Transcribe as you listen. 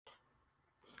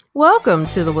Welcome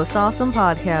to the Wasawesome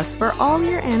podcast for all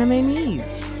your anime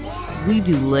needs. We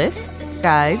do lists,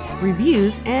 guides,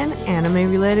 reviews, and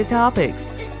anime-related topics.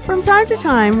 From time to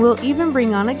time, we'll even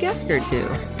bring on a guest or two.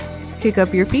 Kick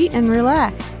up your feet and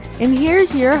relax. And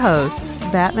here's your host,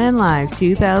 Batman Live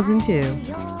 2002.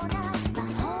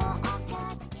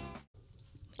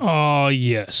 Ah,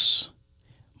 yes.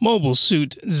 Mobile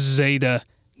Suit Zeta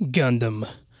Gundam.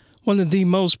 One of the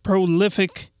most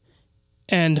prolific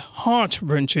and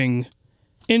heart-wrenching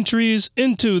entries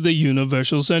into the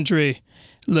Universal Century.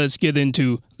 Let's get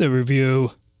into the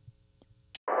review.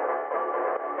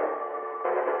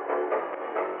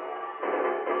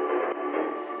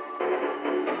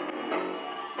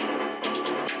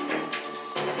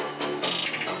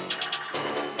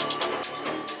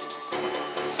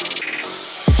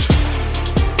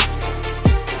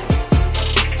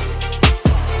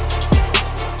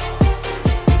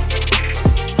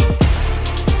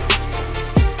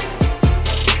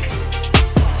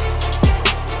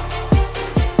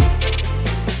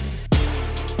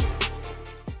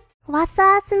ワ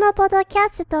サースモポドキャ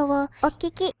ストをお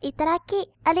聞きいただき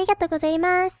ありがとうござい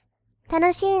ます。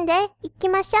楽しんでいき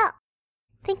ましょう。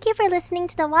Thank you for listening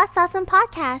to the Wasawesome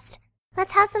podcast.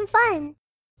 Let's have some fun.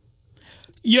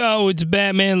 Yo, it's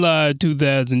Batman Live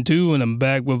 2002, and I'm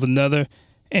back with another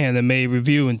anime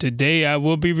review. And today I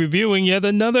will be reviewing yet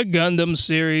another Gundam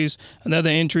series, another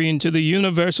entry into the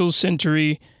Universal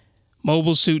Century,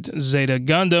 Mobile Suit Zeta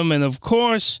Gundam. And of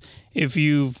course, if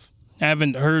you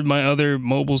haven't heard my other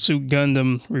Mobile Suit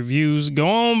Gundam reviews, go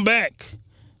on back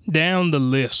down the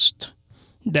list,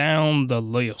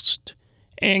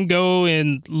 and go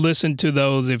and listen to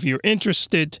those if you're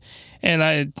interested.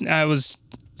 And I was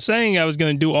saying I was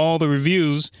going to do all the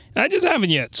reviews. I just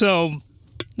haven't yet. So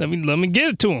let me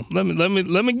get to them. Let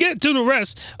me get to the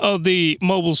rest of the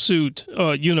Mobile Suit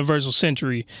Universal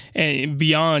Century and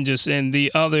beyond, just and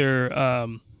the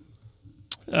other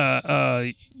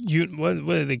what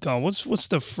do they call? What's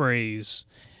the phrase?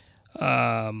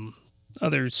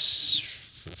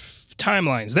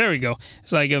 Timelines. There we go.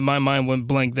 It's like my mind went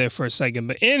blank there for a second.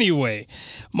 But anyway,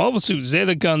 Mobile Suit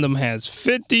Zeta Gundam has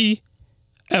 50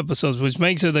 episodes, which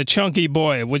makes it a chunky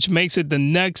boy, which makes it the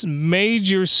next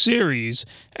major series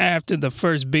after the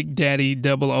first Big Daddy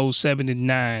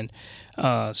 0079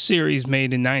 series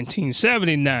made in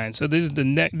 1979. So this is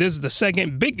the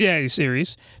second Big Daddy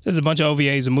series. There's a bunch of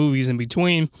OVAs and movies in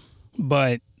between,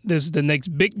 but this is the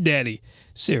next Big Daddy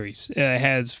series. It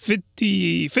has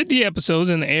 50 episodes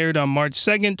and aired on March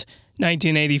 2nd,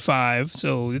 1985.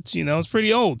 So it's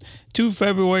pretty old. To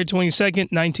February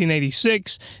 22nd,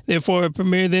 1986. Therefore, it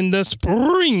premiered in the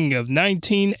spring of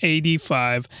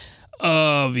 1985.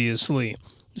 Obviously,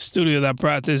 the studio that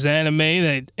brought this anime,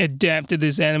 that adapted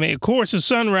this anime, of course, is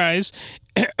Sunrise,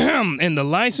 and the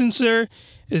licensor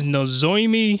is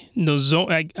Nozomi.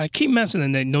 I keep messing the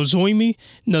name.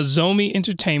 Nozomi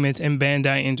Entertainment and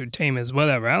Bandai Entertainment,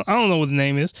 whatever. I don't know what the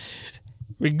name is.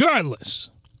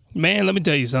 Regardless, man, let me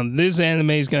tell you something. This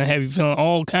anime is gonna have you feeling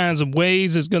all kinds of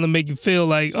ways. It's gonna make you feel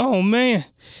like, oh man,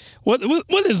 what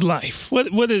is life?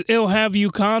 It'll have you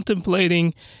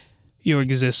contemplating your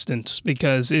existence,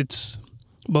 because it's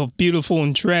both beautiful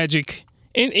and tragic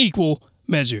in equal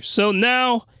measures. So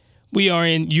now we are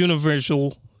in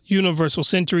Universal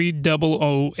Century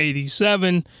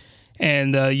 0087,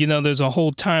 and there's a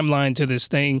whole timeline to this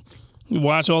thing.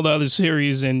 Watch all the other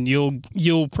series, and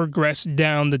you'll progress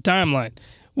down the timeline.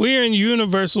 We're in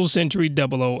Universal Century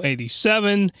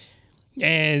 0087,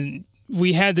 and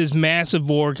we had this massive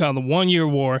war called the 1 Year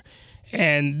War.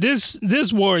 And this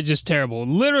war is just terrible.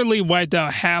 Literally wiped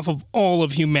out half of all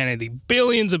of humanity.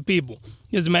 Billions of people.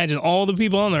 Just imagine all the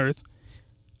people on Earth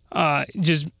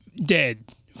just dead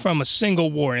from a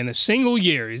single war in a single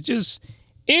year. It's just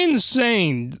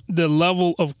insane, the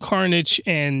level of carnage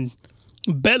and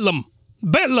bedlam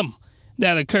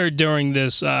that occurred during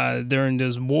this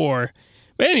war.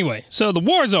 But anyway, so the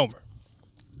war's over.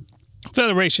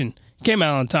 Federation came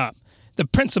out on top. The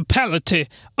Principality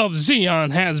of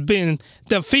Zeon has been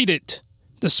defeated.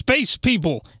 The space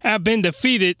people have been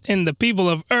defeated, and the people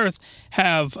of Earth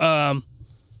are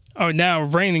now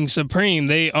reigning supreme.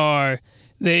 They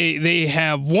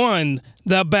have won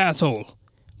the battle.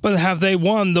 But have they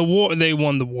won the war? They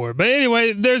won the war. But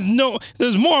anyway, there's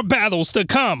more battles to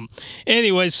come.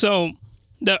 Anyway, so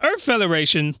the Earth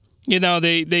Federation,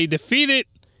 they defeated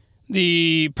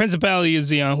the Principality of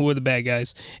Zeon, who are the bad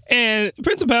guys. And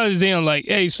Principality of Zeon, like,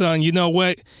 hey, son, you know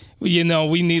what? We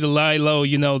need to lie low.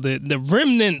 The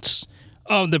remnants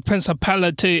of the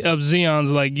Principality of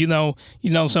Zeon's like,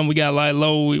 son, we gotta lie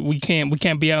low. We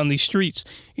can't be out in these streets,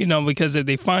 because if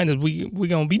they find us, we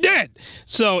gonna be dead.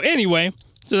 So anyway,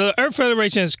 So the Earth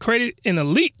Federation has created an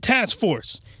elite task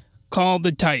force called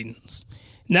the Titans.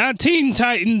 Not Teen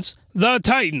Titans, the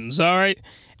Titans, all right?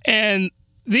 And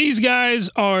these guys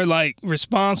are like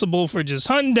responsible for just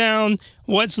hunting down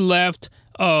what's left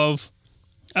of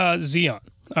Zeon.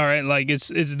 All right, like it's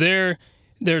their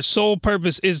sole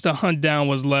purpose is to hunt down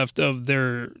what's left of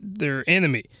their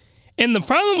enemy. And the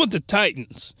problem with the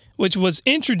Titans, which was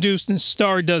introduced in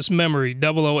Stardust Memory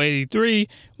 0083,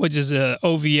 which is a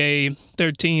OVA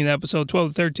 13 episode, 12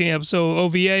 to 13 episode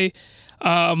OVA,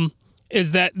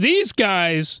 is that these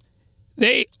guys,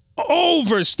 they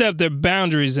overstep their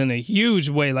boundaries in a huge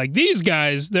way. Like these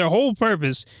guys, their whole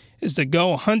purpose is to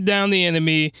go hunt down the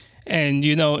enemy and,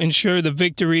 ensure the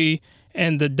victory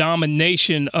and the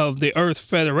domination of the Earth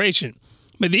Federation.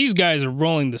 But these guys are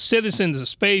rolling the citizens of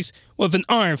space with an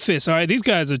iron fist, all right? These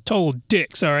guys are total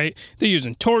dicks, all right? They're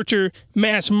using torture,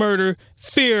 mass murder,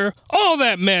 fear, all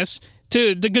that mess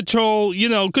to control,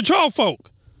 control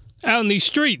folk out in these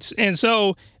streets. And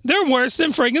so they're worse than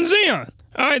freaking Zeon.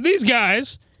 All right, these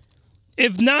guys,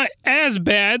 if not as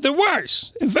bad, they're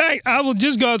worse. In fact, I will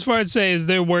just go as far as say is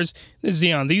they're worse than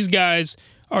Zeon. These guys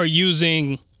are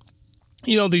using,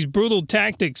 these brutal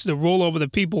tactics to rule over the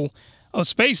people of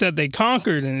space that they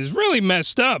conquered, and it's really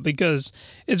messed up because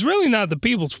it's really not the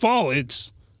people's fault.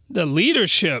 It's the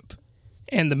leadership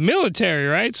and the military,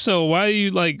 right? So why do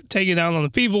you take it out on the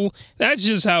people? That's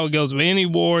just how it goes with any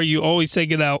war. You always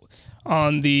take it out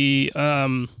on the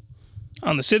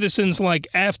citizens. Like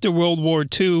after World War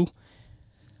II,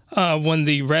 when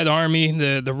the Red Army,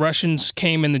 the Russians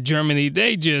came into Germany,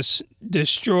 they just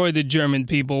destroyed the German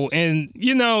people. And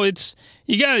it's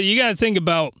you gotta think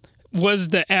about, was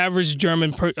the average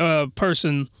German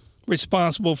person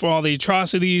responsible for all the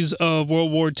atrocities of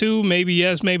World War II? Maybe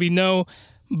yes, maybe no.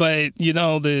 But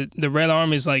the Red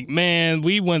Army is like, man,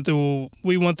 we went through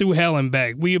hell and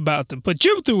back. We about to put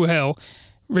you through hell.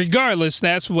 Regardless,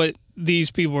 that's what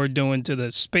these people are doing to the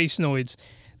Spacenoids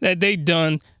that they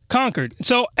done conquered.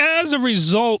 So as a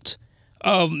result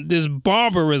of this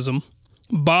barbarism,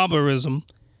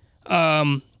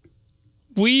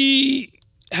 we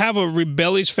have a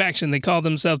rebellious faction. They call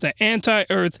themselves the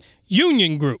Anti-Earth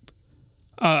Union Group,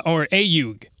 or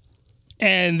AUG.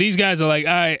 And these guys are like,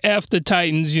 all right, F the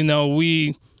Titans,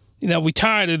 we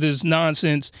tired of this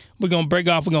nonsense. We're going to break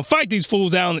off. We're going to fight these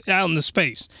fools out in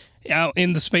space.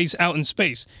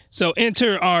 So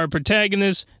enter our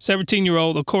protagonist,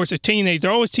 17-year-old, of course, a teenager.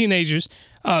 They're always teenagers,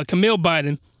 Camille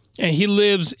Biden, and he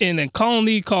lives in a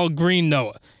colony called Green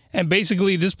Noah. And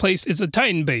basically, this place is a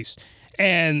Titan base.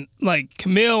 And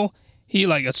Camille, he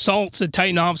assaults a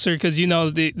Titan officer because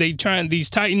these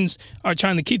Titans are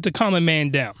trying to keep the common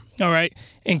man down. All right,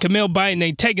 and Camille Biden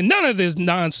ain't taking none of this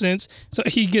nonsense, so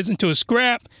he gets into a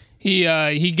scrap.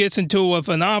 He gets into it with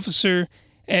an officer,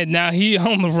 and now he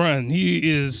on the run.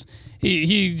 He's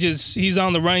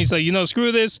on the run. He's like,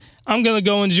 screw this. I'm gonna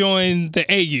go and join the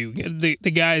AU,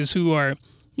 the guys who are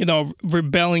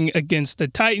rebelling against the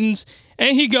Titans,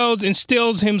 and he goes and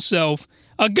steals himself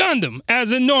a Gundam,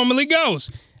 as it normally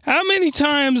goes. How many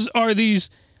times are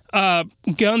these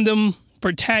Gundam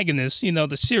protagonists,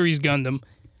 the series Gundam,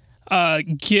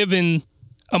 given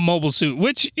a mobile suit?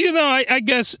 Which, I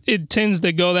guess it tends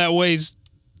to go that way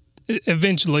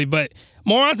eventually, but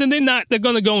more often than not, they're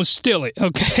going to go and steal it,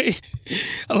 okay?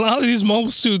 A lot of these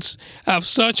mobile suits have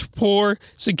such poor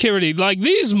security. Like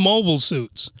these mobile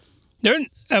suits, they're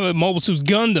mobile suits,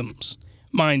 Gundams,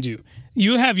 mind you.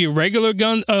 You have your regular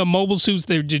mobile suits.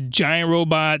 They're just giant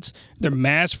robots. They're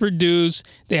mass produced.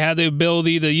 They have the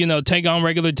ability to, take on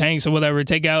regular tanks or whatever,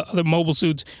 take out other mobile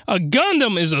suits. A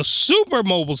Gundam is a super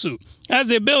mobile suit. It has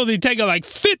the ability to take out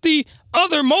 50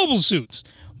 other mobile suits.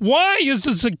 Why is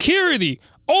the security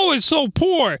always so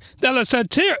poor that a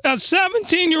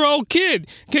 17-year-old kid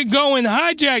can go and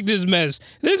hijack this mess?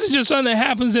 This is just something that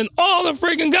happens in all the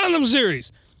freaking Gundam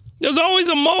series. There's always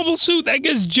a mobile suit that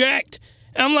gets jacked.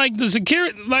 I'm like, the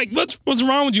security, what's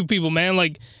wrong with you people, man?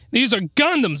 These are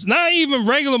Gundams, not even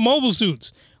regular mobile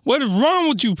suits. What is wrong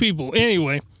with you people?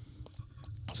 Anyway,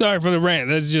 sorry for the rant.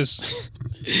 That's just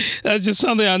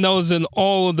something I noticed in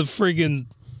all of the friggin'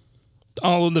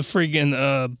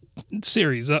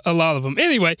 series, a lot of them.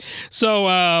 Anyway, so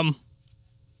now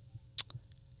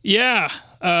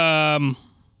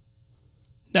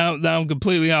I'm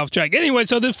completely off track. Anyway,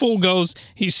 so this fool goes,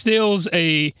 he steals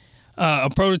a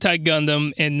prototype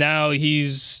Gundam, and now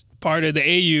he's part of the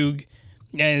AUG,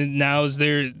 and now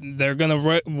they're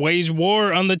gonna wage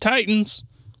war on the Titans.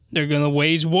 They're gonna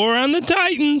wage war on the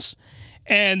Titans,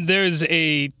 and there's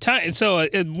a Titan. So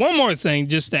one more thing,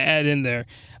 just to add in there,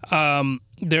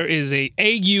 there is a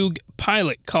AUG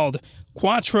pilot called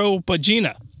Quattro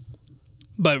Baggina.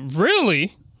 But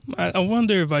really, I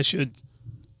wonder if I should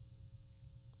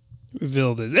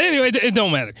reveal this. Anyway, it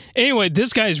don't matter. Anyway,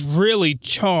 this guy is really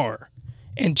Char.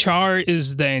 And Char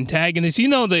is the antagonist. You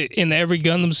know that in every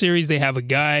Gundam series, they have a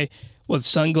guy with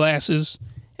sunglasses.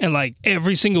 And like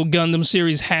every single Gundam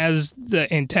series has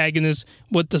the antagonist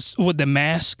with the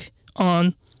mask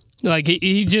on. Like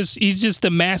he's just the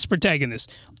mask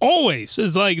protagonist. Always.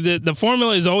 It's like the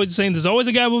formula is always the same. There's always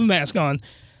a guy with a mask on.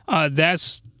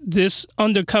 That's this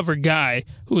undercover guy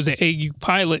who's an AU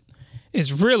pilot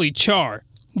is really Char,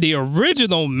 the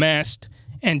original masked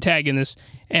antagonist.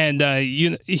 And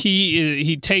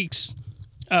he takes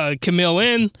Camille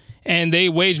in, and they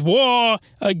wage war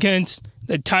against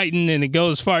the Titan, and it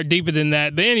goes far deeper than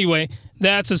that. But anyway,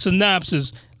 that's a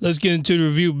synopsis. Let's get into the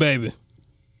review, baby.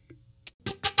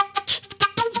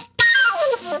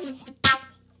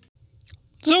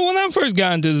 So when I first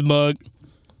got into this mug,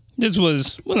 this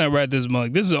was when I read this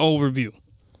mug. This is an old review.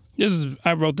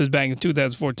 I wrote this back in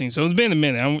 2014, so it's been a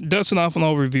minute. I'm dusting off an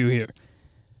old review here.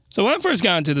 So when I first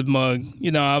got into the mug,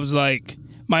 I was like,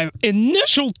 my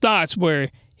initial thoughts were,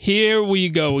 here we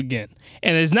go again.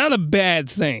 And it's not a bad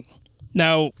thing.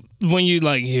 Now, when you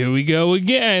like, here we go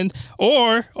again,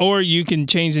 or you can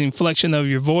change the inflection of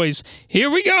your voice, here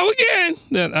we go again.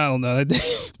 I don't know.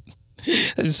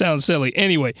 That sounds silly.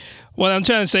 Anyway, what I'm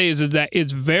trying to say is that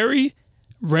it's very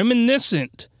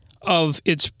reminiscent of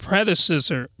its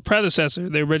predecessor,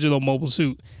 the original Mobile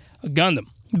Suit Gundam,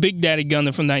 Big Daddy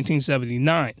Gundam from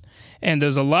 1979. And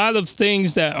there's a lot of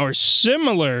things that are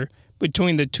similar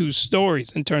between the two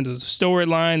stories in terms of the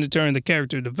storyline, in terms of the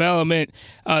character development.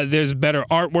 There's better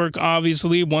artwork,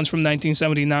 obviously. One's from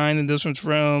 1979, and this one's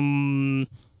from...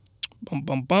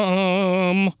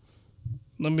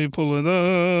 Let me pull it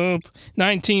up.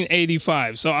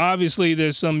 1985. So obviously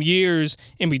there's some years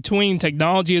in between.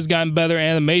 Technology has gotten better.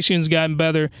 Animation's gotten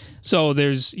better. So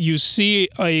you see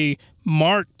a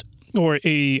marked or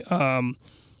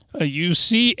you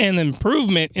see an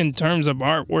improvement in terms of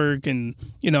artwork and,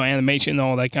 animation and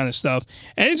all that kind of stuff.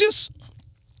 And it's just,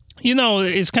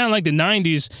 it's kind of like the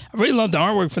 90s. I really love the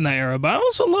artwork from that era, but I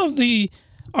also love the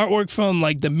artwork from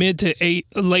like the mid to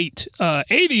late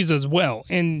 80s as well.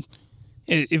 And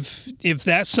if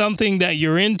that's something that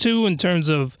you're into in terms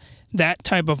of that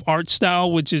type of art style,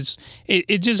 which is,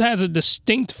 it just has a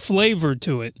distinct flavor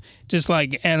to it, just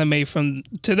like anime from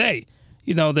today.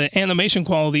 The animation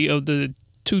quality of the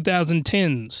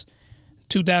 2010s,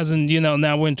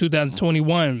 now we're in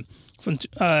 2021,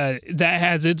 that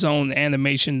has its own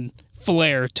animation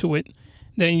flair to it.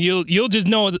 Then you'll just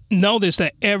notice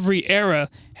that every era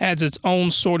has its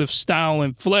own sort of style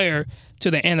and flair to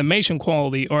the animation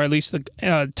quality, or at least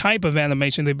the type of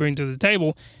animation they bring to the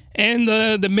table. And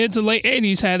the mid to late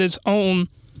 80s had its own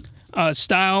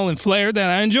style and flair that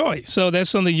I enjoy. So that's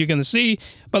something you're going to see.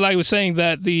 But like I was saying,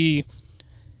 that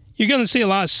you're going to see a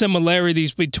lot of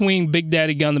similarities between Big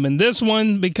Daddy Gundam and this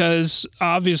one, because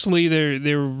obviously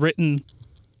they're written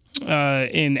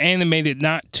and animated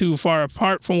not too far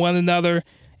apart from one another,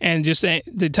 and just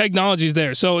the technology's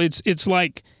there. So it's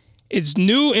like it's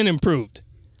new and improved.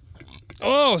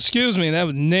 Oh, excuse me, that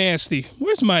was nasty.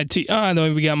 Where's my tea? Oh, I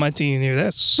don't even got my tea in here.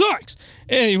 That sucks.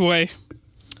 Anyway,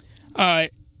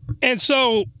 and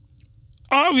so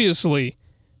obviously,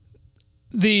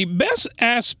 the best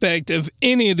aspect of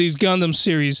any of these Gundam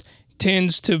series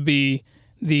tends to be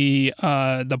the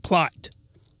plot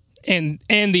and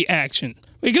the action,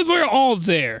 because we're all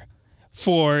there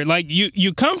for, like,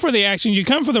 you come for the action, you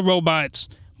come for the robots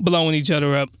blowing each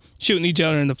other up, shooting each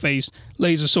other in the face,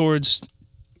 laser swords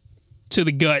to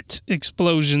the gut,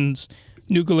 explosions,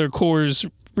 nuclear cores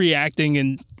reacting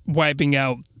and wiping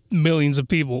out millions of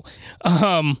people.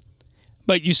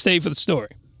 But you stay for the story,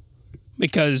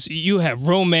 because you have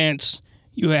romance,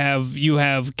 you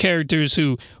have characters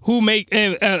who make,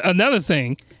 another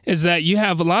thing is that you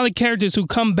have a lot of characters who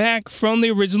come back from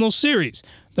the original series.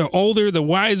 They're older, they're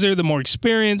wiser, they're more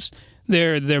experienced,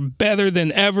 they're better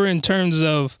than ever in terms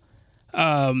of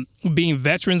being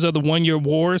veterans of the 1 Year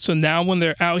War. So now when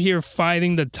they're out here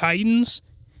fighting the Titans,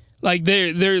 like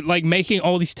they're like making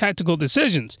all these tactical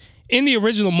decisions. In the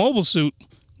original Mobile Suit,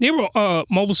 they were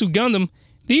Mobile Suit Gundam,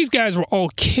 these guys were all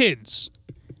kids.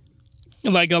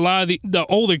 Like a lot of the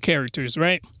older characters,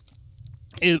 right?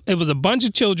 It was a bunch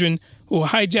of children who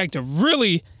hijacked a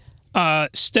really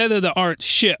state-of-the-art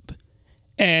ship,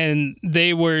 and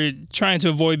they were trying to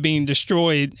avoid being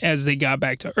destroyed as they got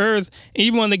back to Earth.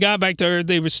 Even when they got back to Earth,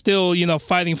 they were still,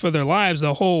 fighting for their lives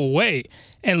the whole way.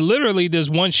 And literally, this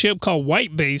one ship called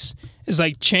White Base is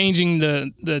like changing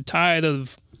the tide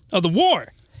of the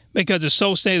war, because it's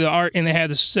so state-of-the-art, and they had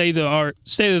the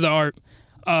state-of-the-art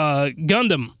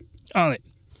Gundam on it.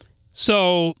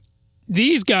 So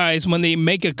these guys, when they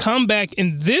make a comeback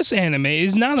in this anime,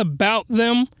 is not about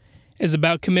them. It's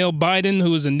about Camille Biden,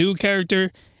 who is a new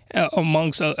character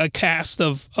amongst a cast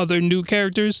of other new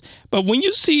characters. But when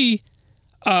you see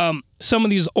some of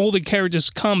these older characters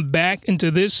come back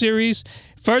into this series,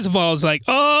 first of all, it's like,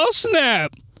 oh,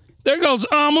 snap. There goes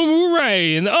Amamu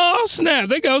Ray. And oh, snap.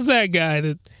 There goes that guy,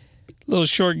 the little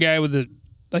short guy with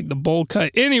the bowl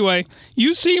cut. Anyway,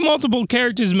 you see multiple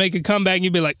characters make a comeback, and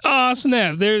you'd be like, oh,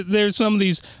 snap. There's some of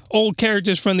these old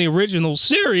characters from the original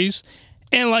series,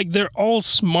 and like they're all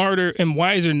smarter and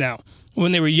wiser now.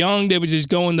 When they were young, they would just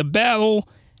go into battle,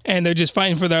 and they're just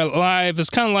fighting for their life. It's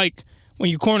kind of like when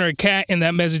you corner a cat, and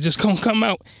that message just gonna come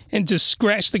out and just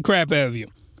scratch the crap out of you.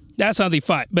 That's how they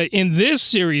fight. But in this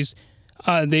series,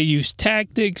 they use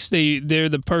tactics. They're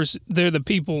the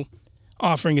people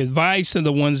offering advice. They're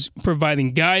the ones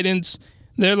providing guidance.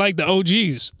 They're like the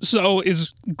OGs. So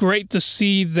it's great to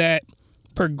see that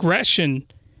progression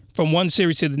from one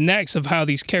series to the next of how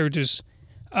these characters.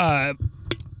 Sorry,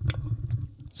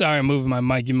 I'm moving my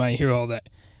mic. You might hear all that.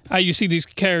 How you see these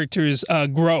characters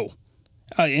grow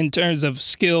in terms of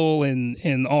skill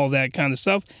and all that kind of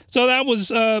stuff. So that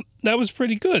was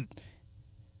pretty good.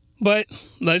 But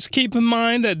let's keep in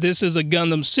mind that this is a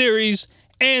Gundam series,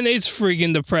 and it's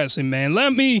freaking depressing, man.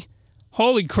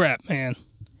 Holy crap, man.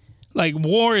 Like,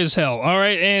 war is hell, all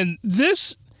right? And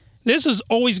this is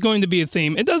always going to be a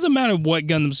theme. It doesn't matter what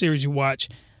Gundam series you watch.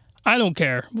 I don't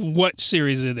care what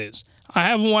series it is. I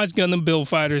haven't watched Gundam Build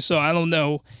Fighter, so I don't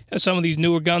know if some of these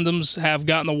newer Gundams have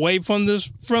gotten away from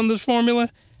this formula.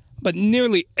 But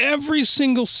nearly every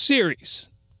single series.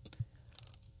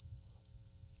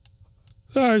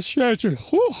 Sorry, stretcher.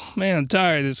 Whew, man, I'm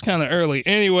tired. It's kind of early.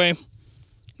 Anyway,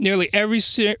 nearly every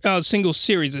single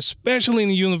series, especially in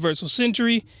the Universal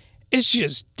Century, it's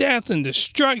just death and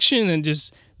destruction and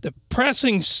just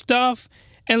depressing stuff.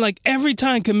 And like every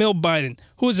time Camille Biden,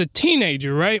 who is a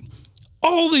teenager, right?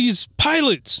 All these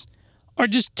pilots are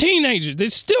just teenagers. They're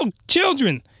still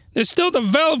children. They're still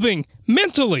developing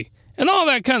mentally and all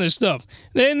that kind of stuff.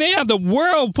 They have the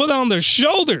world put on their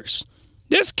shoulders.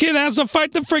 This kid has to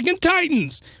fight the freaking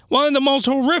Titans. One of the most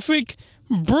horrific,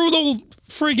 brutal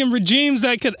freaking regimes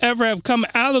that could ever have come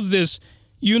out of this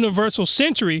Universal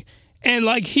Century. And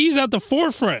like he's at the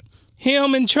forefront.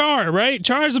 Him and Char, right?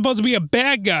 Char is supposed to be a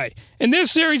bad guy. In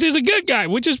this series, he's a good guy,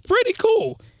 which is pretty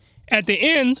cool. At the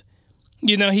end,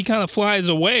 you know, he kind of flies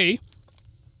away.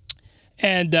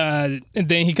 And then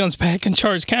he comes back and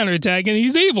Char's counterattack, and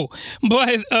he's evil.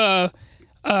 But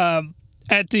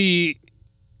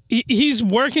he's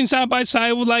working side by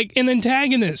side with like an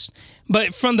antagonist.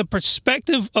 But from the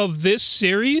perspective of this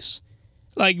series,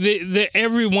 like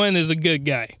everyone is a good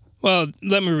guy. Well,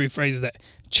 let me rephrase that.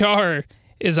 Char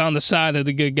is on the side of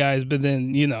the good guys, but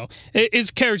then, you know, it's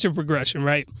character progression,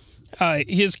 right?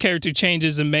 His character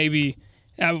changes, and maybe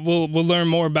we'll learn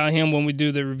more about him when we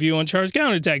do the review on Char's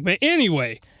counterattack. But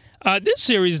anyway, this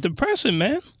series is depressing,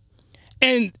 man.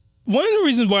 And one of the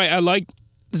reasons why I like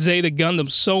Zeta Gundam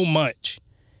so much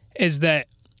is that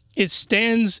it's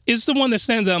the one that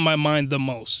stands out in my mind the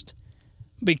most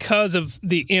because of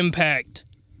the impact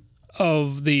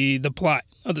of the plot,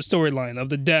 of the storyline, of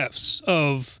the deaths,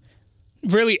 of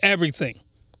really everything.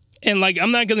 And like, I'm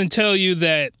not going to tell you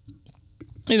that,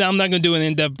 you know, I'm not going to do an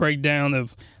in-depth breakdown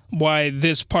of why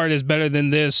this part is better than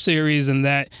this series and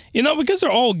that, you know, because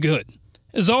they're all good.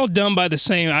 It's all done by the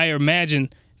same, I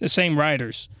imagine, the same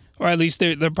writers, or at least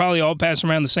they're probably all passing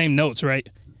around the same notes, right?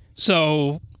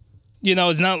 So, you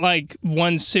know, it's not like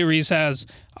one series has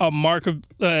a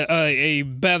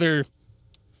better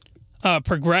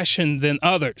progression than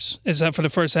others, except for the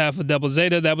first half of Double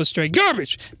Zeta. That was straight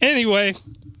garbage. Anyway,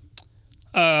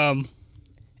 and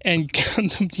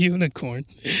Gundam Unicorn.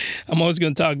 I'm always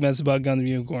going to talk mess about Gundam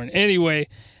Unicorn. Anyway,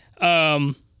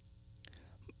 but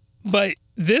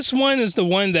this one is the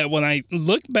one that when I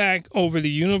look back over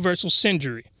the Universal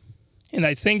Century and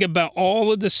I think about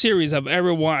all of the series I've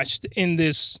ever watched in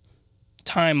this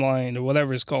timeline or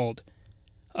whatever it's called,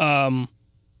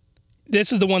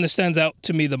 this is the one that stands out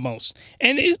to me the most.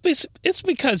 And it's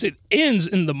because it ends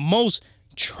in the most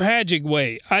tragic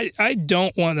way. I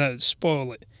don't want to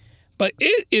spoil it, but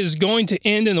it is going to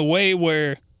end in a way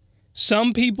where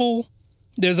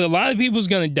there's a lot of people who's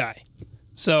going to die.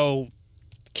 So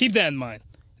keep that in mind.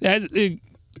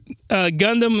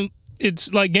 Gundam,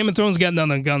 it's like Game of Thrones got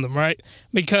done on Gundam, right?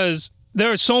 Because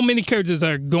there are so many characters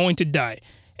that are going to die.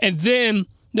 And then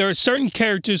there are certain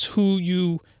characters who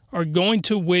you are going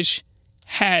to wish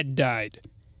had died.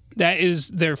 That is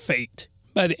their fate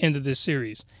by the end of this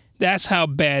series. That's how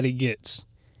bad it gets.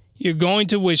 You're going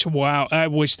to wish, wow, I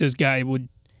wish this guy would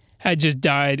had just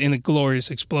died in a glorious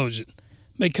explosion.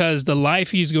 Because the life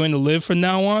he's going to live from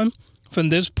now on, from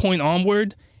this point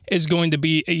onward, is going to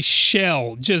be a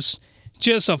shell, just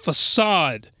a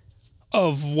facade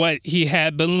of what he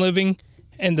had been living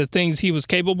and the things he was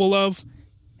capable of.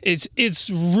 It's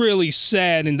really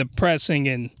sad and depressing,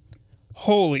 and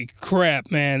holy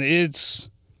crap, man. It's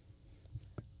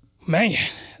gonna,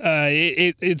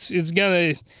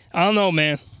 I don't know,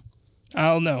 man. I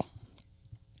don't know.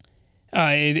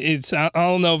 I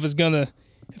don't know if it's gonna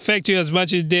affect you as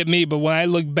much as it did me, but when I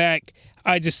look back,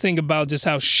 I just think about just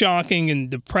how shocking and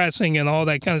depressing and all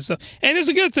that kind of stuff. And it's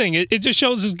a good thing. It just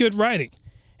shows it's good writing.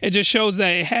 It just shows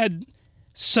that it had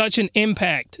such an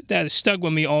impact that it stuck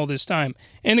with me all this time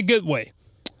in a good way.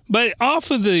 But off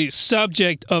of the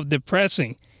subject of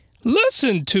depressing,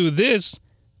 listen to this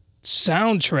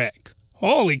soundtrack.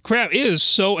 Holy crap, it is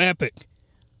so epic.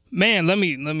 Man, let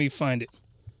me find it.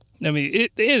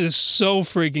 It is so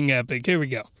freaking epic. Here we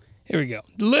go.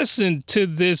 Listen to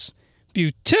this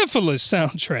beautifulest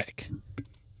soundtrack.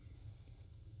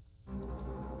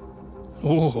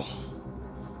 Oh,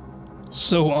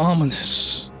 so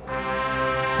ominous.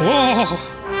 Whoa.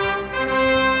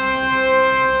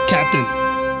 Captain,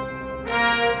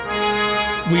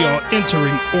 we are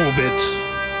entering orbit.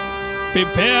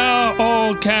 Prepare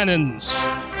all cannons.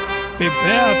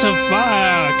 Prepare to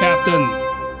fire, Captain.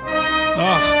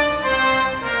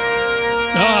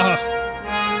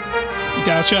 You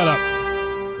gotta shut up.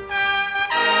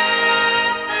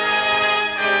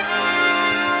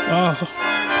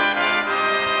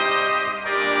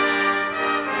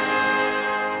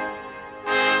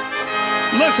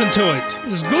 Listen to it.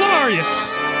 It's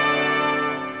glorious.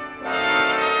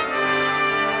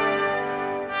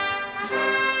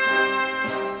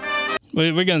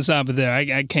 We're going to stop it there.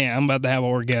 I can't. I'm about to have an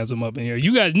orgasm up in here.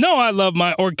 You guys know I love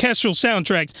my orchestral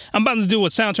soundtracks. I'm about to do a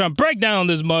soundtrack breakdown on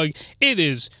this mug. It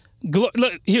is... Look,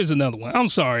 here's another one. I'm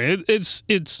sorry. It's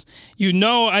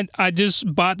I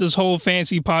just bought this whole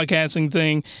fancy podcasting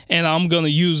thing, and I'm going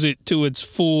to use it to its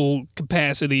full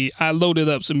capacity. I loaded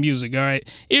up some music, all right?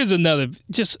 Here's another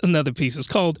piece. It's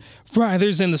called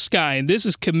Riders in the Sky, and this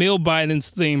is Camille Biden's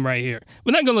theme right here.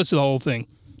 We're not going to listen to the whole thing.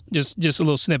 Just a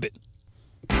little snippet.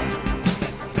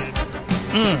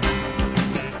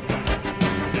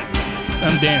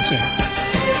 I'm dancing.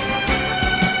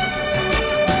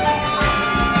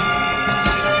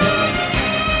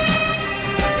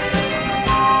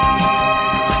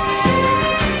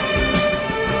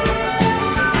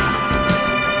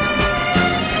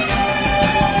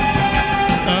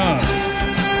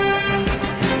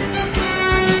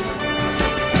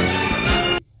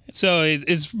 So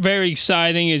it's very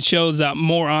exciting. It shows up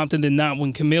more often than not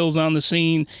when Camille's on the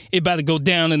scene. It about to go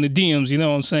down in the DMs, you know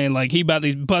what I'm saying? Like, he about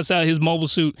to bust out his mobile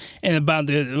suit and his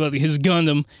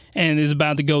Gundam, and is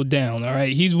about to go down, all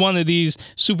right? He's one of these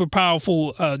super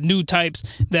powerful new types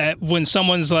that when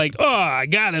someone's like, oh, I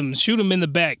got him, shoot him in the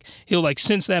back, he'll, like,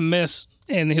 sense that mess,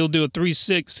 and he'll do a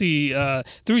 360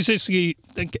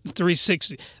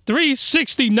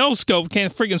 no scope.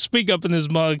 Can't freaking speak up in this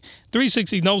mug.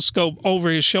 360 no scope over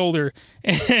his shoulder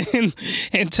and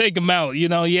take him out. You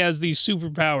know, he has these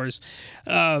superpowers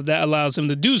that allows him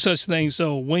to do such things.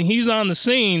 So when he's on the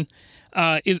scene,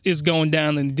 it's going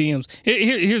down in the DMs.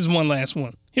 Here's one last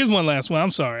one.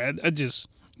 I'm sorry. I just,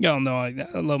 y'all know I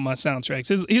love my soundtracks.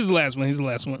 Here's the last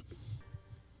one.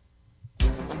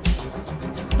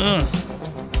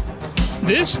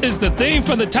 This is the theme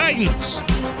for the Titans.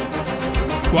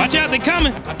 Watch out, they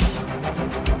coming.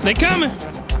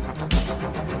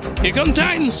 Here come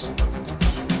Titans.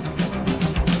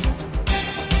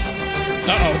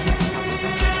 Uh-oh.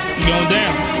 You're going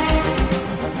down.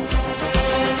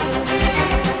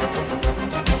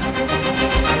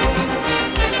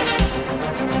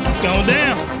 It's going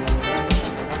down.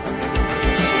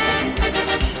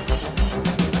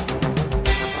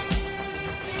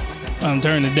 I'm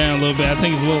turning it down a little bit. I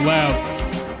think it's a little loud.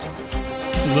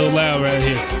 It's a little loud right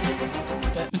here.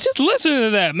 Just listen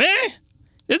to that, man.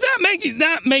 Does that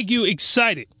not make you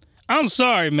excited? I'm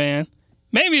sorry, man.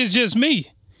 Maybe it's just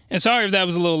me. And sorry if that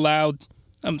was a little loud.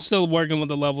 I'm still working with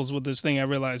the levels with this thing. I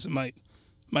realize it might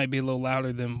be a little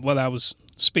louder than what I was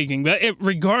speaking. But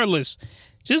regardless,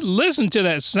 just listen to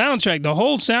that soundtrack. The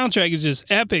whole soundtrack is just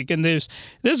epic, and there's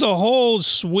a whole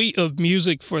suite of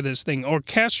music for this thing,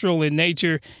 orchestral in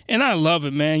nature, and I love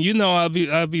it, man. You know, I'll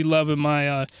be loving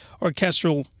my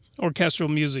orchestral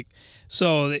music.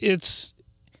 So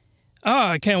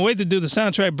I can't wait to do the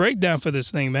soundtrack breakdown for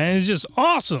this thing, man. It's just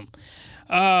awesome.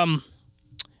 And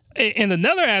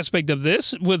another aspect of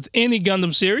this, with any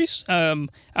Gundam series,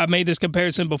 I've made this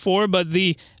comparison before, but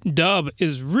the dub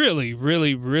is really,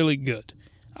 really, really good.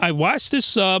 I watched the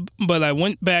sub, but I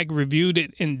went back, reviewed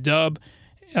it in dub,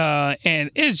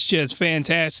 and it's just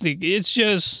fantastic. It's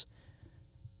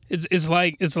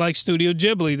like Studio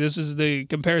Ghibli. This is the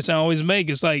comparison I always make.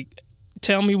 It's like,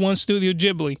 tell me one Studio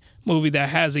Ghibli movie that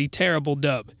has a terrible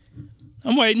dub.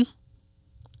 I'm waiting.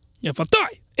 If I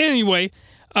die. Anyway,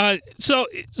 so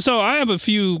I have a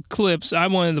few clips I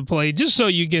wanted to play just so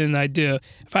you get an idea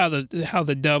of how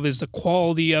the dub is, the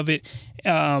quality of it,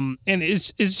 and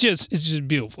it's just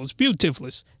beautiful. It's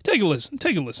beautifulous. Take a listen.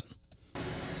 Listen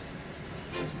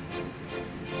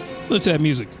to that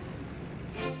music.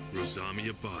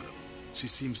 Rosamia Bottom. She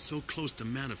seems so close to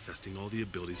manifesting all the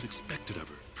abilities expected of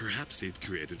her. Perhaps they've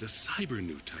created a cyber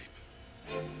new type.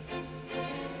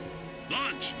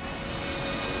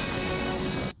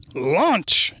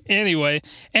 Launch! Anyway,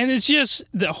 and it's just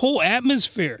the whole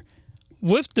atmosphere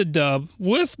with the dub,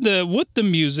 with the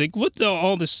music, with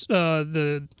all this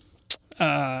I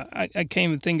can't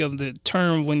even think of the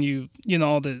term when you know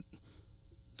all the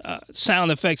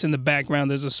sound effects in the background.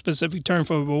 There's a specific term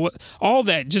for it, but all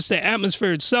that, just the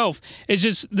atmosphere itself, it's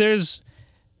just, there's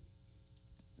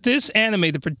this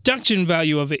anime, the production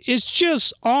value of it is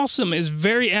just awesome. It's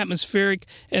very atmospheric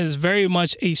and it's very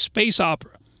much a space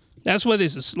opera. That's what it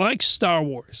is. It's like Star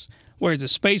Wars, where it's a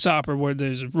space opera where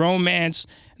there's romance,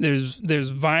 there's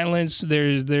violence,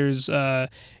 there's a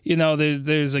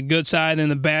good side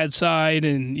and a bad side,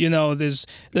 and there's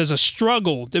a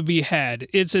struggle to be had.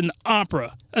 It's an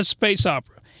opera, a space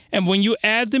opera, and when you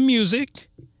add the music,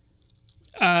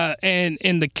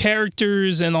 and the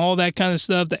characters and all that kind of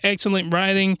stuff, the excellent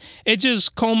writing, it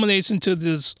just culminates into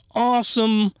this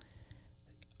awesome,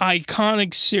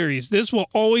 iconic series. This will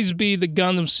always be the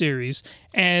Gundam series,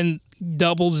 and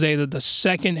Double Zeta, the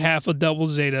second half of Double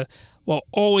Zeta, will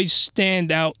always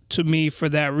stand out to me for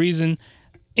that reason.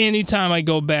 Anytime I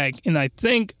go back and I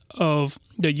think of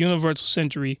the Universal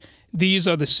Century, these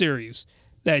are the series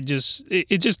that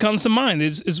it just comes to mind.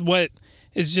 It's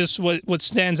just what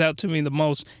stands out to me the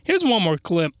most. Here's one more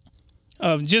clip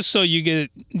of just so you can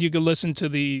listen to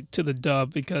the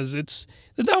dub, because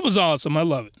the dub was awesome. I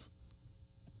love it.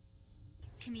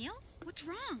 Camille, what's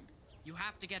wrong? You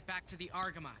have to get back to the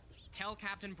Argama. Tell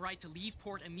Captain Bright to leave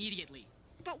port immediately.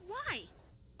 But why?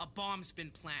 A bomb's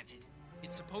been planted.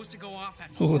 It's supposed to go off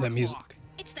at 4 Oh, that o'clock. music.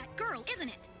 It's that girl, isn't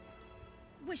it?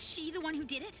 Was she the one who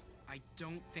did it? I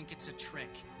don't think it's a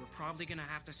trick. We're probably gonna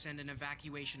have to send an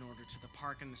evacuation order to the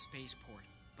park and the spaceport.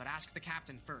 But ask the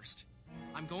captain first.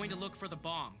 I'm going to look for the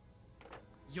bomb.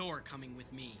 You're coming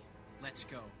with me. Let's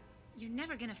go. You're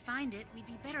never gonna find it. We'd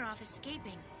be better off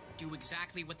escaping. Do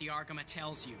exactly what the Argama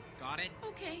tells you. Got it?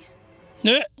 Okay.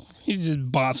 Yeah, he's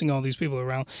just bossing all these people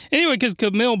around. Anyway, because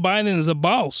Camille Biden is a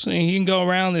boss, and he can go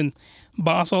around and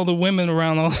boss all the women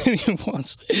around all that he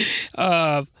wants.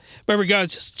 But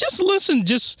regardless, just listen.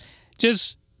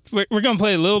 We're going to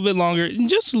play a little bit longer. And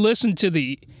just listen to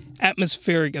the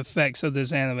atmospheric effects of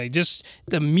this anime. Just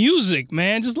the music,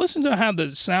 man. Just listen to how the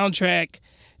soundtrack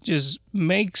just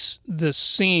makes the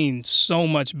scene so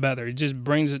much better. It just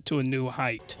brings it to a new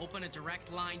height. Open a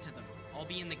direct line to them. I'll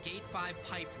be in the Gate 5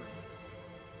 pipe room.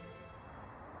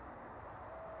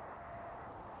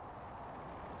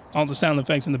 All the sound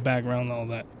effects in the background and all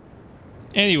that.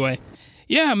 Anyway,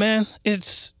 yeah, man,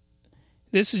 it's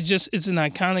an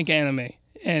iconic anime,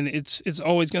 and it's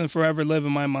always going to forever live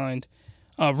in my mind.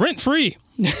 Rent-free,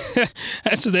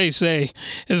 that's what they say.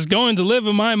 It's going to live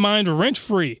in my mind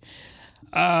rent-free.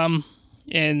 And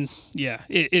yeah,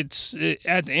 it's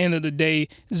at the end of the day,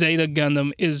 Zeta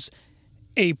Gundam is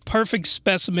a perfect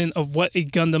specimen of what a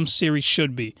Gundam series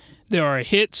should be. There are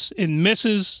hits and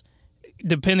misses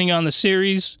depending on the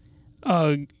series.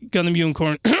 Gundam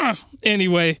Unicorn,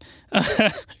 anyway,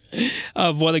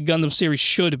 of what a Gundam series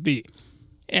should be.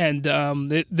 And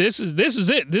this is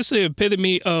it. This is the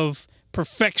epitome of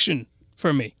perfection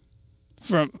for me,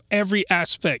 from every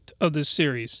aspect of this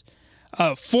series,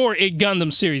 for a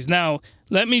Gundam series. Now,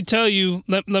 let me tell you,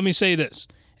 let me say this,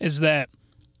 is that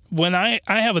when I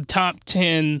have a top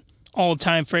 10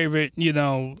 all-time favorite,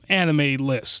 anime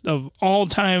list of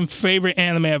all-time favorite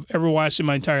anime I've ever watched in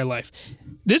my entire life.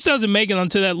 This doesn't make it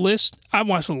onto that list. I've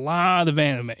watched a lot of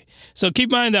anime. So keep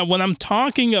in mind that when I'm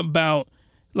talking about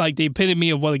like the epitome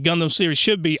of what a Gundam series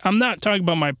should be, I'm not talking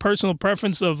about my personal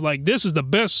preference of like, this is the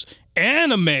best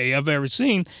anime I've ever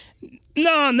seen.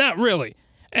 No, not really.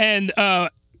 And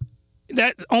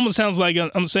that almost sounds like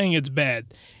I'm saying it's bad.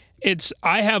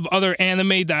 I have other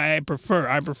anime that I prefer.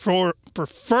 I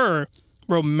prefer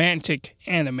romantic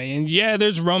anime, and yeah,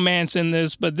 there's romance in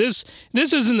this, but this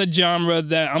isn't the genre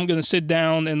that I'm gonna sit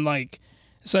down and like.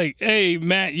 It's like, hey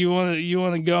Matt, you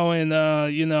wanna go and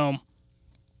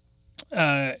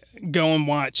go and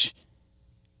watch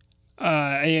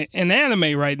an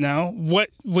anime right now, what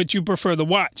would you prefer to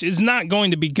watch? It's not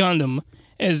going to be Gundam.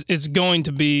 It's going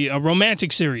to be a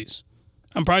romantic series.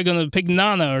 I'm probably going to pick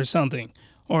Nana or something,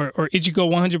 or Ichigo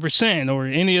 100%, or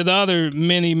any of the other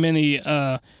many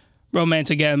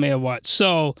romantic anime I watch.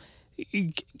 So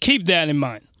keep that in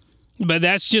mind. But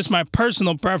that's just my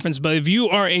personal preference. But if you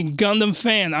are a Gundam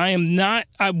fan,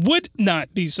 I would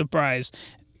not be surprised,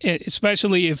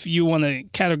 especially if you want to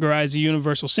categorize the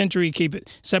Universal Century, keep it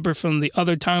separate from the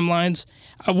other timelines.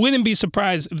 I wouldn't be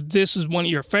surprised if this is one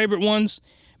of your favorite ones,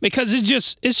 because it's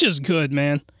just good,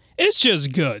 man. It's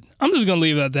just good. I'm just going to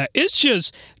leave it at that. It's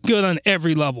just good on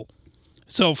every level.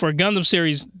 So for a Gundam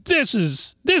series, this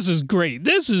is great.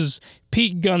 This is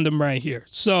peak Gundam right here.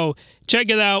 So check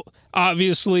it out.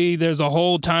 Obviously, there's a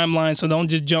whole timeline, so don't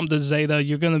just jump to Zeta.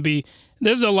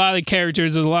 There's a lot of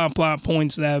characters, there's a lot of plot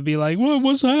points that would be like, well,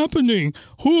 what's happening?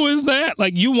 Who is that?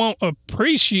 Like, you won't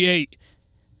appreciate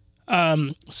a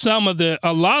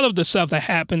lot of the stuff that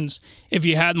happens if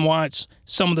you hadn't watched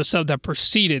some of the stuff that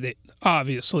preceded it,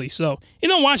 obviously. So,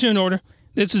 watch it in order.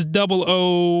 This is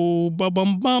 00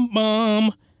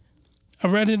 bum. I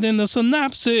read it in the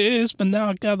synopsis, but now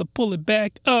I gotta pull it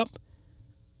back up.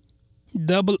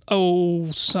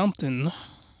 00 something.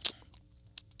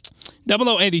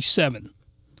 0087.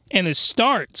 And it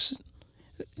starts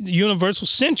Universal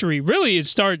Century. Really, it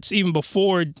starts even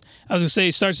before. I was going to say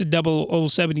it starts at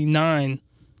 0079.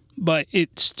 But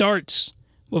it starts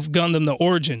with Gundam the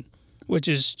Origin, which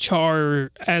is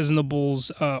Char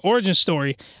Aznavour's origin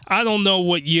story. I don't know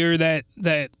what year that.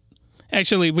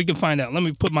 Actually, we can find out. Let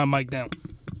me put my mic down.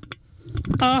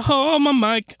 Hold my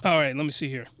mic. All right, let me see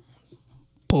here.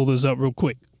 Pull this up real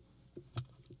quick.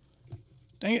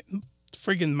 Dang it.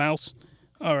 Freaking mouse.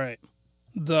 All right.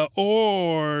 The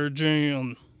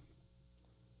Origin.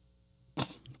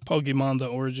 Pokemon The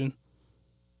Origin.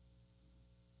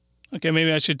 Okay,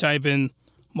 maybe I should type in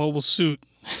Mobile Suit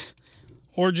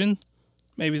Origin.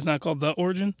 Maybe it's not called The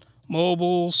Origin.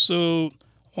 Mobile Suit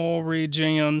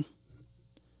Origin.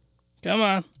 Come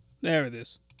on. There it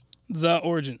is. The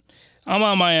Origin. I'm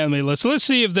on my anime list. So let's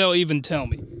see if they'll even tell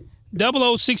me.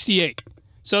 0068.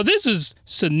 So this is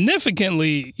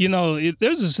significantly,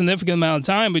 there's a significant amount of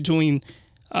time between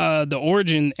the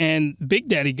Origin and Big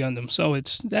Daddy Gundam. So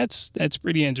that's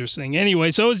pretty interesting.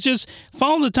 Anyway, so it's just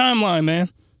follow the timeline,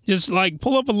 man. Just like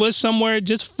pull up a list somewhere.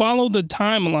 Just follow the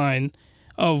timeline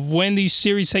of when these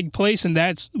series take place, and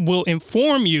that will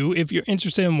inform you, if you're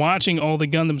interested in watching all the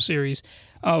Gundam series,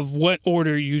 of what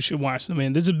order you should watch them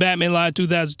in. This is Batman Live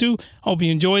 2002. Hope you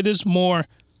enjoyed this. More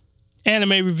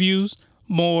anime reviews,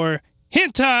 more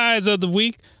hentais of the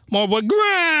week, more what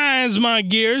grinds my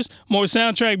gears, more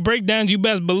soundtrack breakdowns. You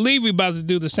best believe we're about to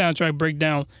do the soundtrack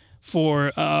breakdown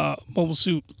for Mobile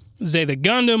Suit Zeta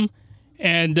Gundam.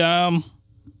 And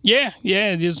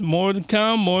just more to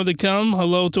come.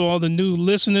 Hello to all the new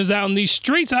listeners out in these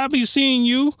streets. I'll be seeing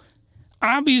you.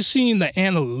 I'll be seeing the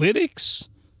analytics.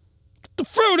 Get the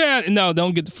fruit out. No,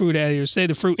 don't get the fruit out of here. Stay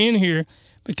the fruit in here,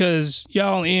 because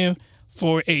y'all in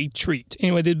for a treat.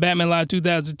 Anyway, this is Batman Live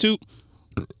 2002.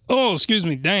 Oh, excuse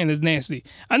me. Dang, that's nasty.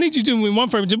 I need you to do me one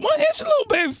favor. Just one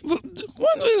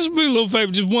little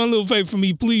favor for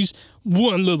me, please.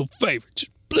 One little favor. Just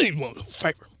please, one little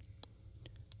favor.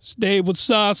 Stay with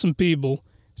Sawsome, people.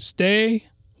 Stay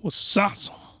with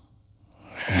Sawsome.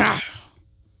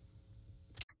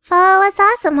 Follow us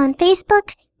Awesome on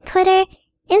Facebook, Twitter,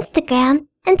 Instagram,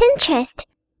 and Pinterest.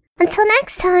 Until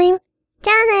next time, じ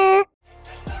ゃあね